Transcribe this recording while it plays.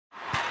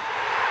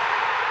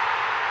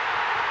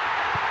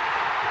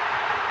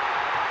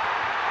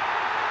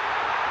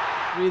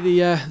Really,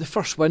 the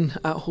first win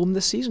at home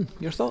this season.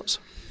 Your thoughts?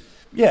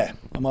 Yeah,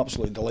 I'm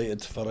absolutely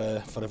delighted for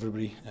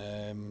everybody.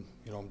 I'm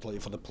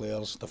delighted for the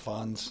players, the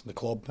fans, the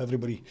club,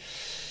 everybody.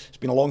 It's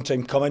been a long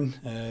time coming.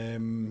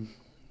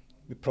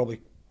 We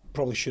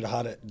probably should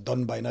have had it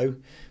done by now,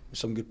 with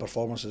some good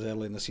performances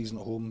early in the season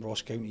at home,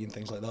 Ross County and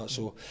things like that.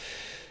 So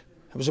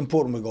it was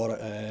important we got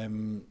it.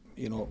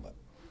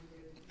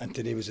 And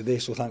today was the day.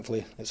 So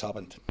thankfully it's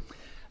happened.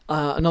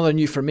 Another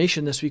new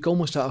formation this week,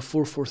 almost at a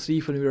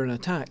 4-4-3 when we were in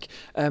attack.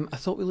 I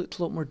thought we looked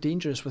a lot more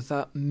dangerous with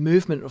that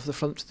movement of the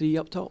front three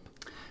up top.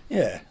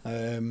 Yeah,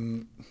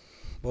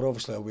 we're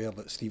obviously aware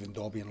that Stephen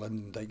Dobby and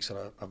Lyndon Dykes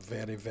are a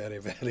very, very,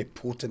 very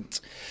potent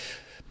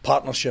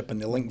partnership,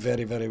 and they link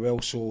very, very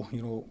well. So,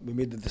 we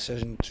made the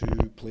decision to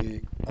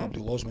play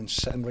Abdul Osman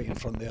sitting right in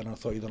front there, and I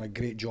thought he'd done a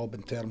great job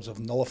in terms of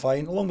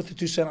nullifying, along with the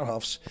two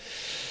centre-halves,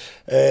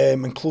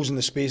 and closing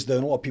the space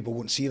down. A lot of people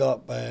won't see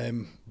that, but I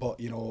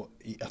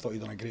thought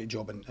he'd done a great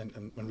job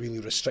and really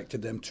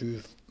restricted them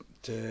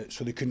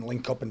so they couldn't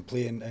link up and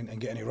play and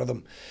get any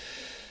rhythm.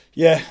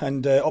 Yeah,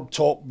 and up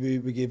top we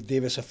gave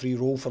Davis a free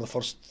roll for the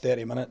first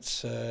 30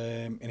 minutes,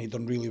 and he'd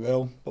done really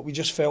well. But we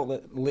just felt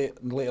that later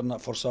in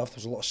that first half there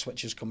was a lot of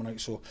switches coming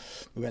out, so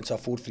we went to a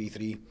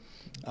 4-3-3,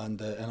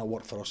 and it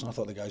worked for us. And I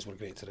thought the guys were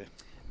great today.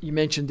 You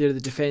mentioned there the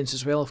defence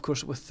as well, of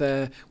course, with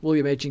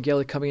William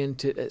Edgingelly coming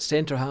into at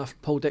centre half,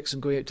 Paul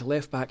Dixon going out to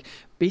left back.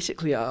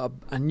 Basically a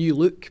new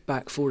look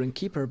back four and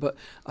keeper, but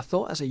I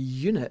thought as a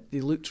unit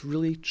they looked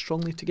really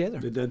strongly together.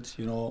 They did,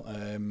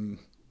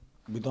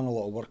 we've done a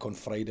lot of work on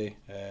Friday.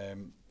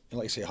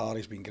 Like I say,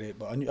 Harry's been great,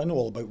 but I know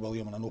all about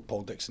William, and I know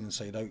Paul Dixon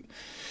inside out.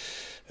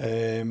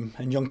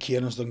 And young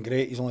Kieran's done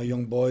great. He's only a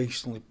young boy.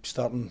 He's only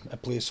starting to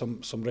play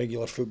some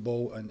regular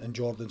football, and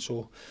Jordan.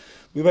 So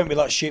we went with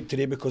that shape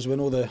today because we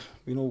know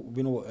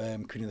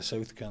what Queen of the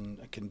South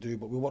can do.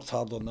 But we worked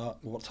hard on that.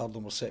 We worked hard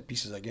on our set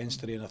pieces against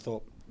today, and I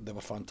thought they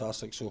were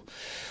fantastic. So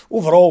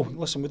overall,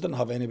 listen, we didn't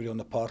have anybody on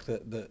the park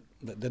that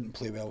didn't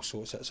play well.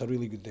 So it's a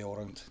really good day all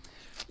round.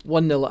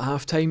 1-0 at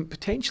half time.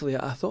 Potentially,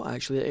 I thought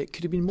actually it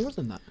could have been more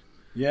than that.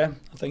 Yeah,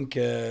 I think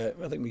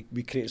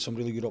we created some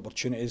really good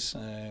opportunities.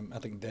 I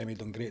think Demi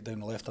done great down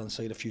the left hand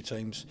side a few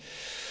times.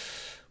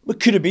 It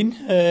could have been,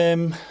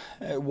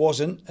 it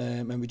wasn't,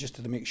 and we just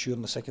had to make sure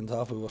in the second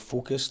half we were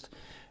focused,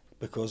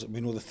 because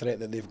we know the threat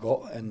that they've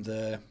got.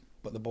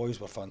 But the boys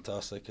were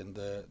fantastic, and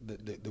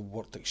they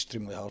worked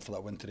extremely hard for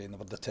that win today, and they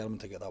were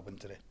determined to get that win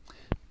today.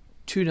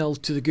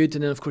 2-0 to the good,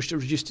 and then of course it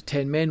reduced to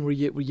 10 men. Were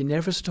you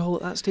nervous at all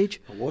at that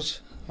stage? I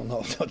was. I'm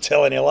not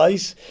telling any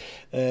lies.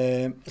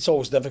 It's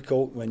always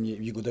difficult when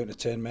you go down to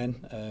 10 men.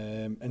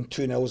 And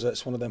 2-0,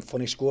 it's one of them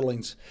funny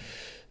scorelines.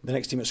 The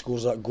next team that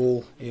scores that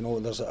goal,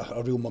 there's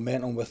a real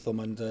momentum with them,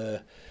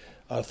 and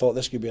I thought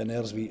this could be a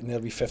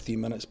nervy 15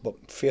 minutes, but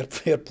fair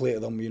play to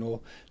them.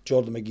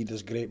 Jordan McGee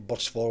does great,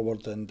 bursts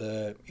forward, and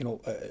the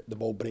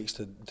ball breaks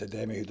to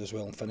Demi, who does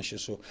well and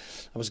finishes. So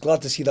I was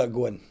glad to see that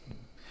go in.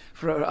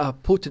 For a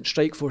potent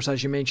strike force,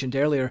 as you mentioned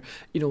earlier,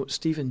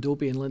 Stephen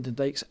Dobie and Lyndon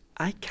Dykes,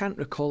 I can't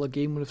recall a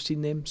game when I've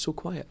seen them so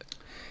quiet.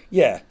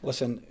 Yeah,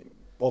 listen,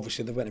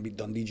 obviously they went to beat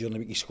Dundee during the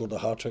week. He scored a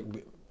hat-trick.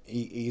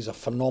 He's a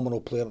phenomenal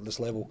player at this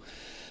level,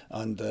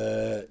 and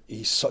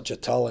he's such a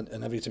talent,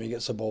 and every time he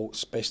gets the ball,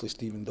 especially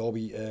Stephen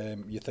Dobie,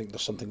 you think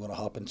there's something going to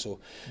happen. So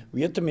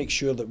we had to make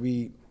sure that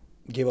we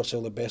gave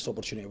ourselves the best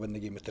opportunity to win the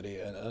game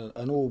today. And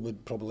I know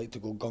we'd probably like to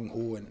go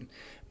gung-ho,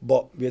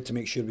 but we had to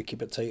make sure we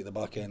keep it tight at the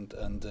back end.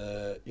 And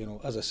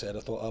as I said, I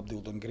thought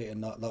Abdul done great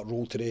in that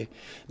role today.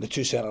 The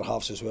two centre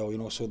halves as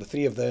well. So the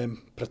three of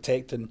them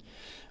protecting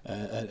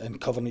and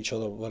covering each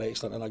other were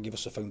excellent, and that gave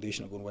us a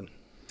foundation to go and win.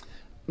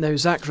 Now,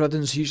 Zach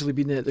Rudden's usually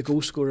been the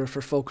goal scorer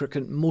for Falkirk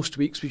in most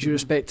weeks, with due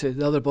respect to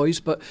the other boys,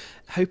 but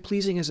how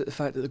pleasing is it the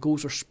fact that the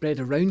goals were spread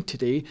around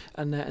today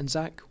and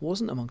Zach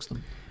wasn't amongst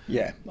them?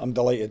 Yeah, I'm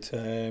delighted.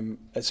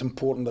 It's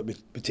important that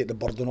we take the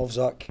burden off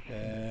Zach.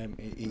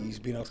 He's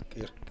been our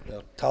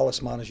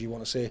talisman, as you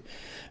want to say,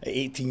 at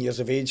 18 years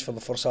of age for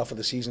the first half of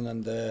the season,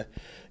 and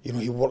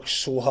he works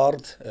so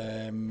hard.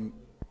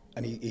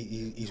 And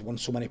he's won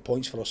so many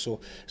points for us, so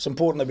it's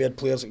important that we had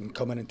players that can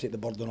come in and take the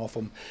burden off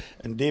him.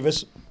 And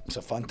Davis, it's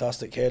a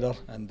fantastic header,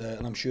 and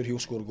I'm sure he'll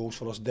score goals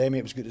for us. Demi,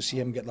 it was good to see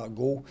him get that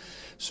goal,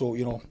 so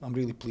I'm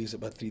really pleased that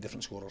we had three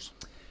different scorers.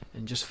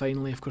 And just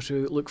finally, of course,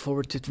 we look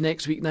forward to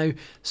next week now.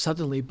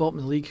 Suddenly, bottom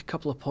of the league, a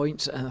couple of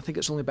points, and I think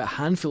it's only about a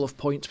handful of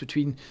points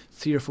between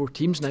 3 or 4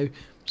 teams now.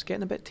 It's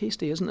getting a bit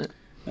tasty, isn't it?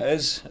 It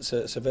is.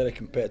 It's a very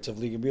competitive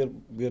league.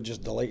 We're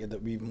just delighted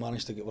that we've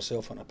managed to get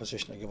ourselves in a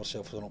position to give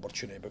ourselves an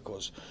opportunity,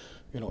 because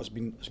it's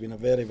been a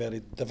very,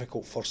 very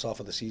difficult first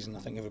half of the season. I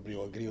think everybody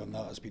will agree on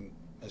that.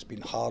 It's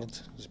been hard.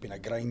 It's been a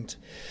grind.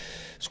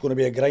 It's going to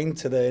be a grind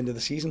to the end of the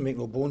season, make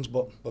no bones.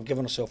 But we've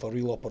given ourselves a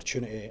real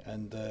opportunity,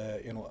 and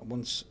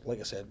once,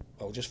 like I said,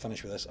 I'll just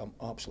finish with this. I'm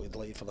absolutely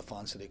delighted for the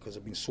fans today, because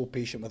they've been so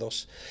patient with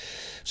us,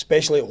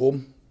 especially at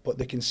home. But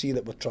they can see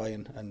that we're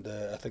trying, and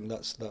I think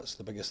that's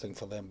the biggest thing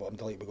for them. But I'm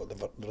delighted we got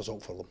the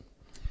result for them.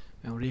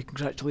 Well, Ray,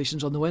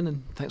 congratulations on the win,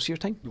 and thanks for your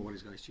time. No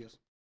worries, guys. Cheers.